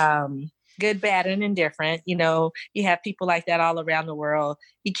 Good, bad, and indifferent. You know, you have people like that all around the world.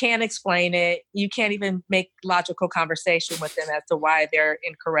 You can't explain it. You can't even make logical conversation with them as to why they're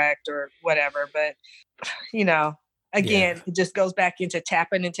incorrect or whatever. But, you know, again, it just goes back into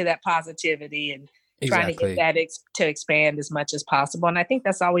tapping into that positivity and trying to get that to expand as much as possible. And I think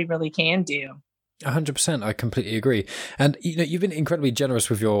that's all we really can do. 100%. I completely agree. And, you've been incredibly generous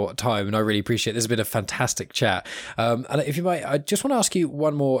with your time, and I really appreciate it. This has been a fantastic chat. And if you might, I just want to ask you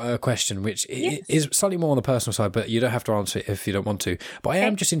one more question, which is slightly more on the personal side, but you don't have to answer it if you don't want to. But I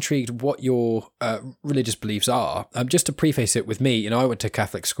am just intrigued what your religious beliefs are. Just to preface it with me, I went to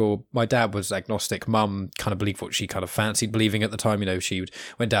Catholic school. My dad was agnostic. Mum kind of believed what she kind of fancied believing at the time.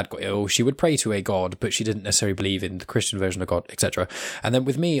 When Dad got ill, she would pray to a God, but she didn't necessarily believe in the Christian version of God, etc. And then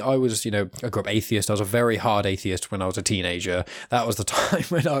with me, I was, I grew up atheist. I was a very hard atheist when I was a teenager. That was the time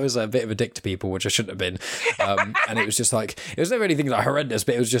when I was a bit of a dick to people, which I shouldn't have been. And it was just like, it was never anything like horrendous,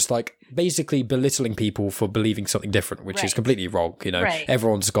 but it was just like basically belittling people for believing something different, which is completely wrong.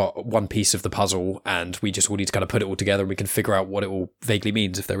 Everyone's got one piece of the puzzle, and we just all need to kind of put it all together, and we can figure out what it all vaguely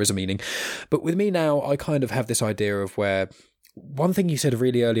means, if there is a meaning. But with me now, I kind of have this idea of where one thing you said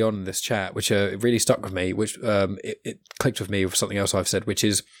really early on in this chat, which really stuck with me, which it clicked with me with something else I've said, which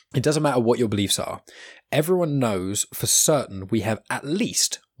is, it doesn't matter what your beliefs are. Everyone knows for certain we have at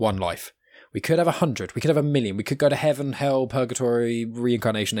least one life. We could have 100, we could have 1,000,000, we could go to heaven, hell, purgatory,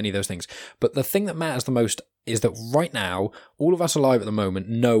 reincarnation, any of those things. But the thing that matters the most is that right now, all of us alive at the moment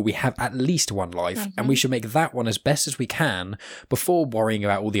know we have at least one life, and we should make that one as best as we can before worrying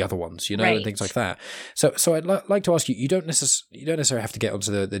about all the other ones, and things like that. So I'd like to ask you, you don't necessarily have to get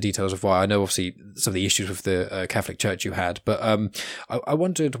onto the details of why. I know obviously some of the issues with the Catholic Church you had, but I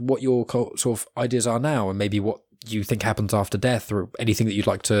wondered what your sort of ideas are now, and maybe what you think happens after death, or anything that you'd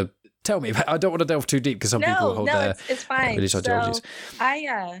like to tell me. I don't want to delve too deep because some people hold their it's fine. religious ideologies.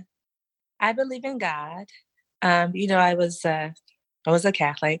 I believe in God. I was a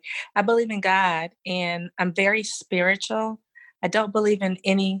Catholic. I believe in God, and I'm very spiritual. I don't believe in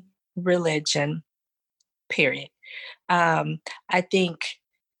any religion, period. I think,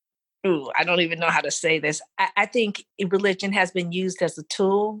 I don't even know how to say this. I think religion has been used as a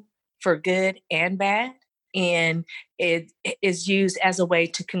tool for good and bad. And it is used as a way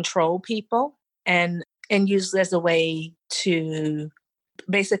to control people, and used as a way to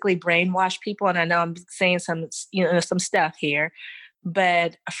basically brainwash people. And I know I'm saying some stuff here,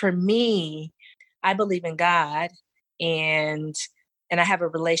 but for me, I believe in God, and I have a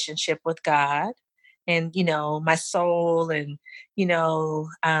relationship with God, and my soul, and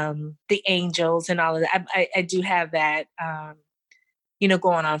the angels and all of that. I do have that.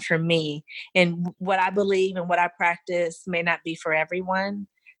 Going on for me. And what I believe and what I practice may not be for everyone,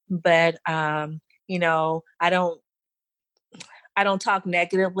 but I don't talk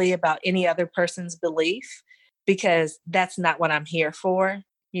negatively about any other person's belief, because that's not what I'm here for.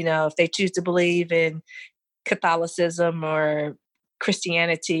 If they choose to believe in Catholicism or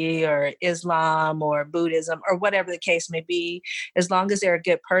Christianity or Islam or Buddhism or whatever the case may be, as long as they're a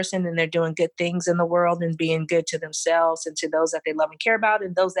good person and they're doing good things in the world and being good to themselves and to those that they love and care about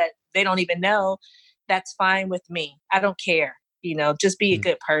and those that they don't even know, that's fine with me. I don't care, just be a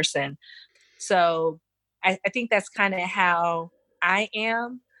good person. So I think that's kind of how I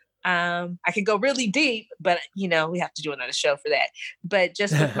am. I could go really deep, but we have to do another show for that. But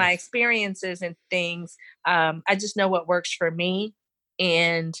just with my experiences and things, I just know what works for me.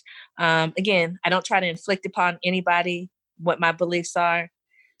 And again, I don't try to inflict upon anybody what my beliefs are.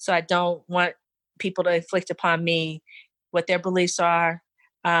 So I don't want people to inflict upon me what their beliefs are.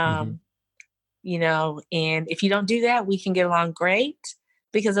 And if you don't do that, we can get along great.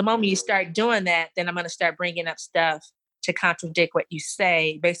 Because the moment you start doing that, then I'm going to start bringing up stuff to contradict what you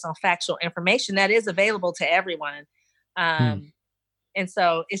say based on factual information that is available to everyone. And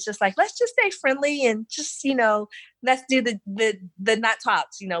so it's just like, let's just stay friendly and just, let's do the not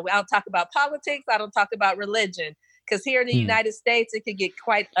talks. I don't talk about politics. I don't talk about religion, because here in the United States, it could get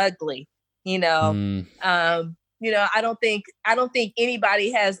quite ugly. I don't think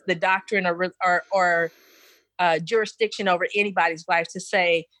anybody has the doctrine or jurisdiction over anybody's life to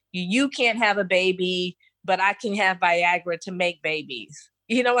say, you can't have a baby, but I can have Viagra to make babies.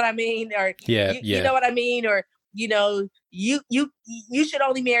 You know what I mean? Or you know what I mean? Or, you should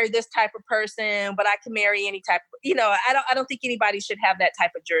only marry this type of person, but I can marry any type of, I don't think anybody should have that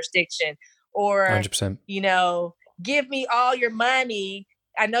type of jurisdiction. Or, 100%. Give me all your money.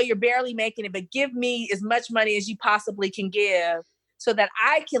 I know you're barely making it, but give me as much money as you possibly can give so that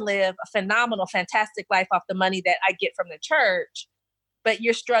I can live a phenomenal, fantastic life off the money that I get from the church. But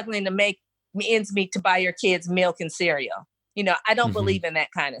you're struggling to make ends meet to buy your kids milk and cereal. I don't believe in that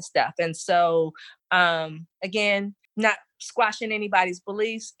kind of stuff. And so, again, not squashing anybody's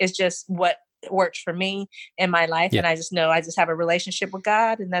beliefs. It's just what works for me in my life. Yeah. And I just know I just have a relationship with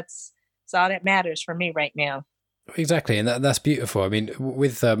God, and that's all that matters for me right now. Exactly, and that's beautiful. I mean,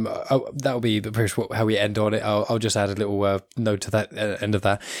 with that'll be pretty much how we end on it. I'll just add a little note to that end of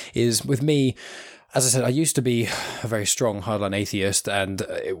that. Is with me, as I said, I used to be a very strong hardline atheist, and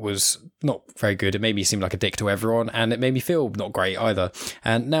it was not very good. It made me seem like a dick to everyone, and it made me feel not great either.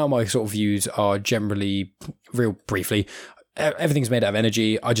 And now my sort of views are generally, real briefly, everything's made out of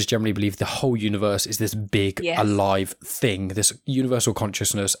energy. I just generally believe the whole universe is this big, alive thing, this universal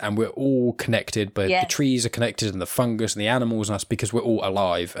consciousness, and we're all connected. But the trees are connected, and the fungus and the animals and us, because we're all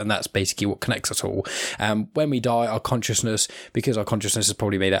alive, and that's basically what connects us all. When we die, our consciousness, because our consciousness is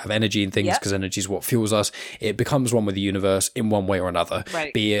probably made out of energy and things, because energy is what fuels us, it becomes one with the universe in one way or another.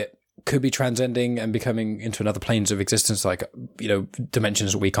 Right. Be it could be transcending and becoming into another planes of existence, like,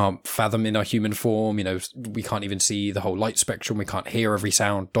 dimensions that we can't fathom in our human form. We can't even see the whole light spectrum. We can't hear every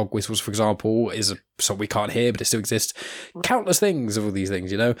sound. Dog whistles, for example, is something we can't hear, but it still exists. Countless things of all these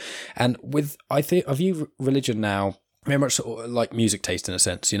things, And I view religion now very much sort of like music taste, in a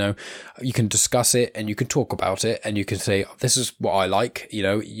sense. You can discuss it and you can talk about it and you can say, this is what I like.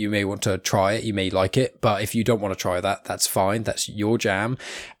 You may want to try it, you may like it, but if you don't want to try that, that's fine. That's your jam.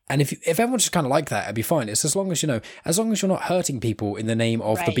 And if everyone's just kind of like that, it'd be fine. It's as long as you're not hurting people in the name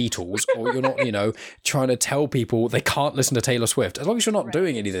of the Beatles, or you're not, trying to tell people they can't listen to Taylor Swift. As long as you're not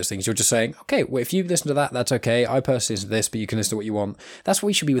doing any of those things, you're just saying, okay, well, if you listen to that, that's okay. I personally listen to this, but you can listen to what you want. That's what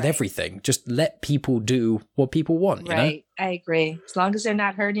we should be with everything. Just let people do what people want, you know? I agree. As long as they're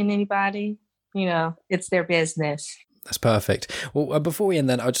not hurting anybody, it's their business. That's perfect. Well, before we end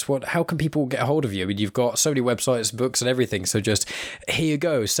then, how can people get a hold of you? I mean, you've got so many websites, books and everything. So just, here you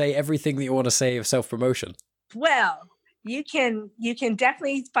go. Say everything that you want to say of self-promotion. Well, you can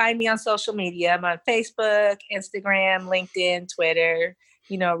definitely find me on social media. I'm on Facebook, Instagram, LinkedIn, Twitter,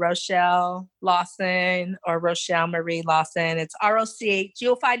 Rochelle Lawson or Rochelle Marie Lawson. It's ROCH.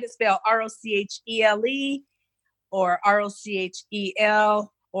 You'll find it spelled ROCHELE or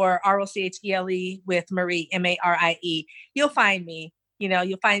ROCHEL. Or ROCHELE with Marie, MARIE. You'll find me.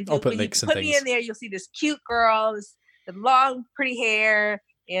 You'll find. I'll put links and put things. Me in there. You'll see this cute girl, the long, pretty hair,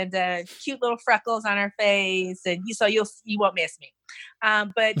 and cute little freckles on her face, and you won't miss me.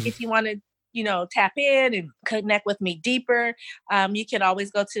 But if you want to, tap in and connect with me deeper, you can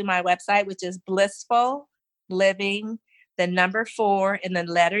always go to my website, which is Blissful Living, the number 4 and the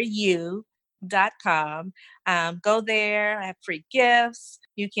letter U.com. Go there. I have free gifts.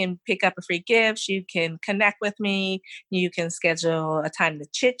 You can pick up a free gift. You can connect with me. You can schedule a time to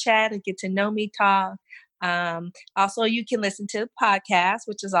chit chat and get to know me, talk. Also, you can listen to the podcast,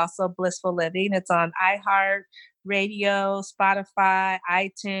 which is also Blissful Living. It's on iHeart Radio, Spotify,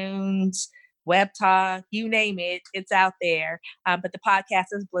 iTunes, Web Talk, you name it, it's out there. But the podcast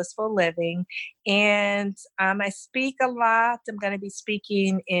is Blissful Living. And I speak a lot. I'm going to be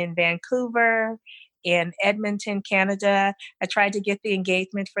speaking in Vancouver, in Edmonton, Canada. I tried to get the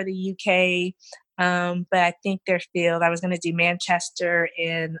engagement for the UK, but I think they're filled. I was going to do Manchester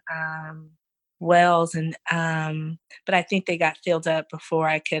and Wales, and but I think they got filled up before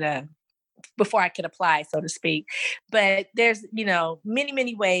I could apply, so to speak. But there's, many,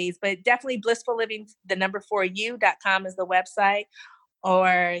 many ways, but definitely Blissful Living, the number 4u.com is the website,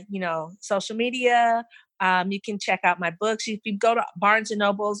 or, social media. You can check out my books. If you go to Barnes and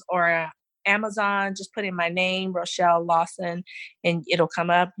Nobles or Amazon, just put in my name, Rochelle Lawson, and it'll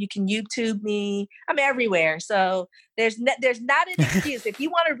come up. You can YouTube me. I'm everywhere. So there's not an excuse. If you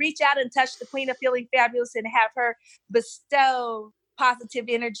want to reach out and touch the Queen of Feeling Fabulous and have her bestow positive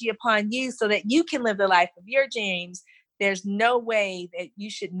energy upon you so that you can live the life of your dreams, there's no way that you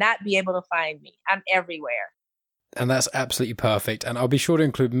should not be able to find me. I'm everywhere. And that's absolutely perfect. And I'll be sure to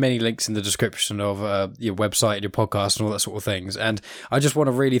include many links in the description of your website and your podcast and all that sort of things. And I just want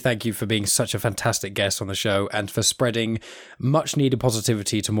to really thank you for being such a fantastic guest on the show and for spreading much needed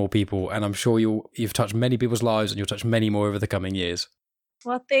positivity to more people. And I'm sure you've touched many people's lives and you'll touch many more over the coming years.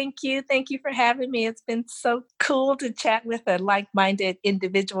 Well, thank you. Thank you for having me. It's been so cool to chat with a like-minded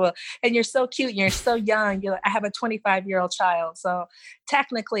individual. And you're so cute. You're so young. I have a 25-year-old child. So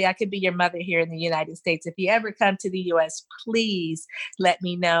technically, I could be your mother here in the United States. If you ever come to the U.S., please let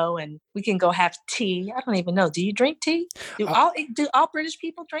me know and we can go have tea. I don't even know. Do you drink tea? Do all British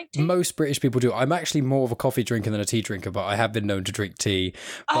people drink tea? Most British people do. I'm actually more of a coffee drinker than a tea drinker, but I have been known to drink tea.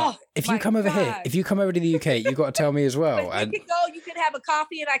 But if you come over here, if you come over to the UK, you've got to tell me as well. And you can have a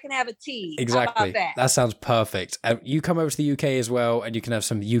coffee and I can have a tea. Exactly. How about that sounds perfect. And you come over to the UK as well and you can have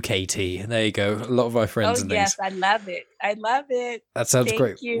some UK tea. There you go. A lot of my friends and things. Yes, I love it. I love it. That sounds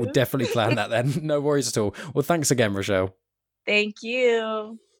great. We'll definitely plan that then. No worries at all. Well, thanks again, Rochelle. Thank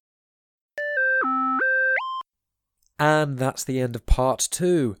you. And that's the end of part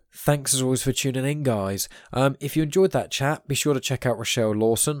 2. Thanks as always for tuning in, guys. If you enjoyed that chat, be sure to check out Rochelle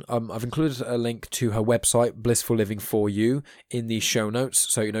Lawson. I've included a link to her website, Blissful Living for You, in the show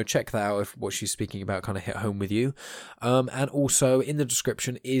notes. So, check that out if what she's speaking about kind of hit home with you. And also in the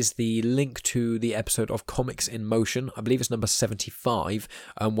description is the link to the episode of Comics in Motion. I believe it's number 75,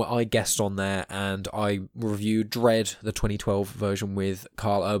 where I guest on there and I reviewed Dread, the 2012 version with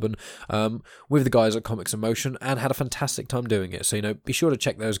Carl Urban, with the guys at Comics in Motion, and had a fantastic time doing it. So, be sure to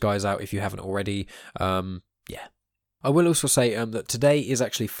check those guys out if you haven't already. I will also say that today is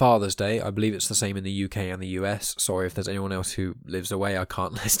actually Father's Day. I believe it's the same in the UK and the US. Sorry if there's anyone else who lives away. I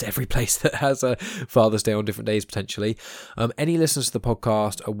can't list every place that has a Father's Day on different days potentially. Any listeners to the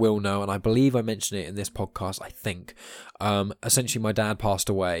podcast will know, and I believe I mentioned it in this podcast, I think. Essentially, my dad passed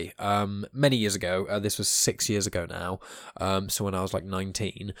away many years ago. This was 6 years ago now. So when I was like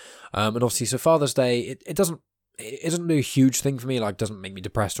 19. And obviously, so Father's Day, it doesn't do a huge thing for me, like doesn't make me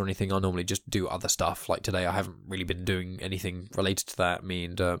depressed or anything. I normally just do other stuff. Like today I haven't really been doing anything related to that. Me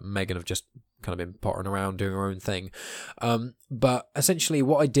and Megan have just kind of been pottering around doing her own thing. But essentially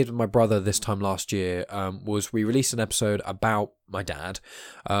what I did with my brother this time last year was we released an episode about my dad.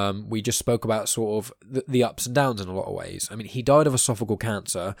 We just spoke about sort of the ups and downs in a lot of ways. I mean, he died of esophageal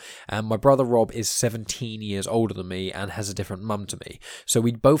cancer, and my brother Rob is 17 years older than me and has a different mum to me. So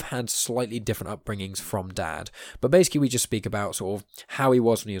we both had slightly different upbringings from dad. But basically we just speak about sort of how he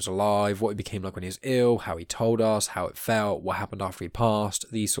was when he was alive, what he became like when he was ill, how he told us, how it felt, what happened after he passed,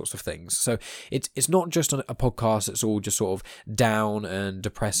 these sorts of things. So it's not just a podcast that's all just sort of down and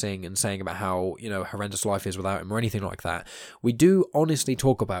depressing and saying about how, horrendous life is without him or anything like that. We do honestly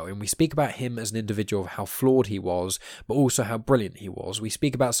talk about him. We speak about him as an individual, how flawed he was, but also how brilliant he was. We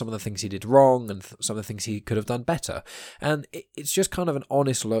speak about some of the things he did wrong and some of the things he could have done better. And it's just kind of an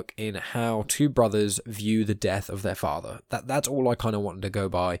honest look in how two brothers view the death of their father. That's all I kind of wanted to go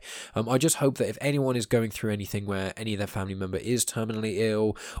by. I just hope that if anyone is going through anything where any of their family member is terminally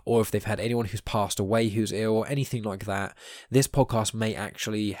ill, or if they've had anyone who's passed away who's ill, or anything like that, this podcast may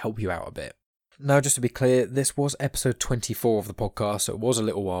actually help you out a bit. Now, just to be clear, this was episode 24 of the podcast, so it was a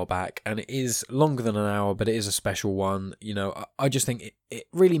little while back, and it is longer than an hour, but it is a special one. I just think it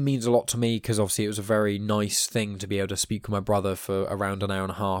really means a lot to me, because obviously it was a very nice thing to be able to speak with my brother for around an hour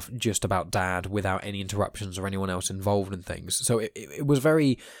and a half just about dad without any interruptions or anyone else involved in things. So it was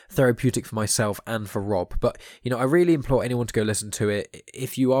very therapeutic for myself and for Rob. But, I really implore anyone to go listen to it.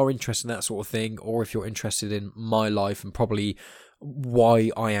 If you are interested in that sort of thing, or if you're interested in my life and probably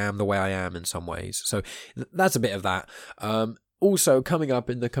why I am the way I am in some ways. So that's a bit of that. Also, coming up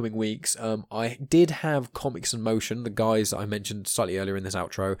in the coming weeks, I did have Comics in Motion, the guys that I mentioned slightly earlier in this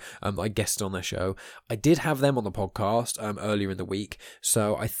outro. I guested on their show. I did have them on the podcast earlier in the week,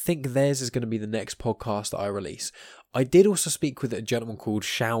 so I think theirs is going to be the next podcast that I release. I did also speak with a gentleman called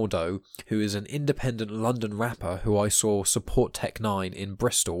Shaudo, who is an independent London rapper who I saw support Tech9 in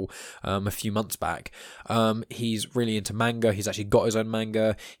Bristol a few months back. He's really into manga. He's actually got his own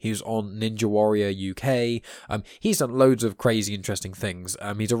manga. He was on Ninja Warrior UK. He's done loads of crazy, interesting things.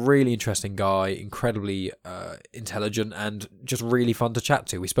 He's a really interesting guy, incredibly intelligent, and just really fun to chat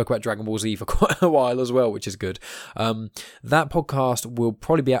to. We spoke about Dragon Ball Z for quite a while as well, which is good. That podcast will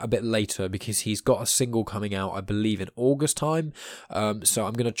probably be out a bit later because he's got a single coming out, I believe, in August time, so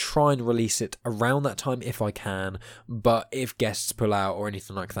I'm going to try and release it around that time if I can, but if guests pull out or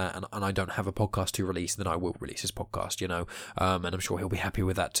anything like that and I don't have a podcast to release, then I will release his podcast, and I'm sure he'll be happy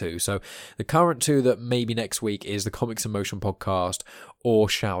with that too. So the current two that maybe next week is the Comics in Motion podcast or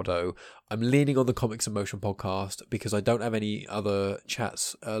Shaudo. I'm leaning on the Comics in Motion podcast because I don't have any other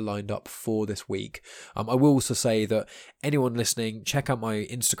chats lined up for this week. I will also say that anyone listening, check out my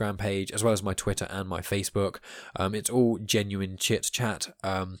Instagram page as well as my Twitter and my Facebook. It's all Genuine Chit Chat.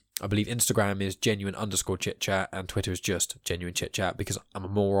 I believe Instagram is genuine_chit chat and Twitter is just genuine chit chat because I'm a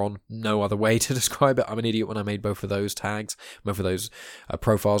moron. No other way to describe it. I'm an idiot when I made both of those tags, both of those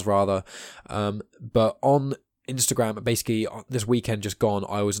profiles rather. But on Instagram, basically this weekend just gone,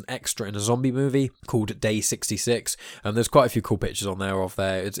 I was an extra in a zombie movie called Day 66, and there's quite a few cool pictures on there of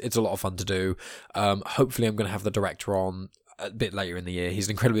there. It's a lot of fun to do. Hopefully I'm going to have the director on a bit later in the year. He's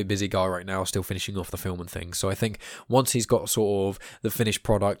an incredibly busy guy right now, still finishing off the film and things. So I think once he's got sort of the finished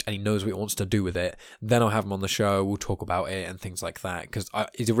product and he knows what he wants to do with it, then I'll have him on the show. We'll talk about it and things like that, because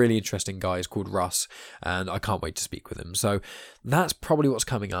he's a really interesting guy. He's called Russ, and I can't wait to speak with him. So that's probably what's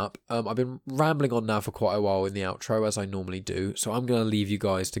coming up. I've been rambling on now for quite a while in the outro, as I normally do. So I'm going to leave you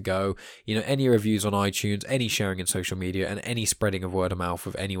guys to go. Any reviews on iTunes, any sharing in social media, and any spreading of word of mouth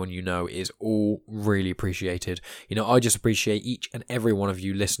with anyone you know is all really appreciated. I just appreciate each and every one of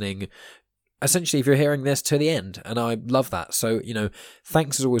you listening essentially, if you're hearing this to the end, and I love that. So,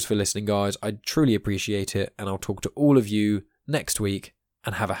 thanks as always for listening, guys. I truly appreciate it, and I'll talk to all of you next week,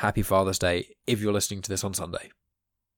 and have a happy Father's Day if you're listening to this on Sunday.